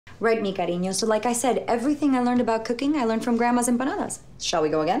Right, mi cariño. So like I said, everything I learned about cooking, I learned from Grandma's empanadas. Shall we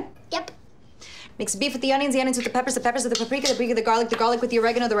go again? Yep. Mix beef with the onions with the peppers with the paprika with the garlic with the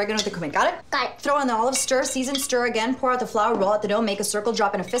oregano with the cumin. Got it? Got it. Throw on the olives, stir, season, stir again, pour out the flour, roll out the dough, make a circle,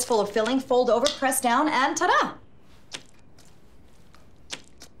 drop in a fistful of filling, fold over, press down, and ta-da!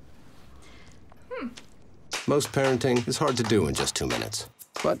 Most parenting is hard to do in just 2 minutes.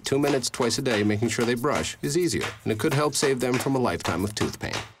 But 2 minutes twice a day making sure they brush is easier, and it could help save them from a lifetime of tooth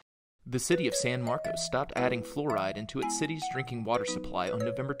pain. The city of San Marcos stopped adding fluoride into its city's drinking water supply on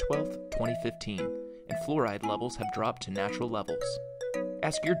November 12, 2015, and fluoride levels have dropped to natural levels.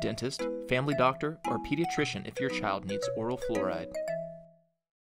 Ask your dentist, family doctor, or pediatrician if your child needs oral fluoride.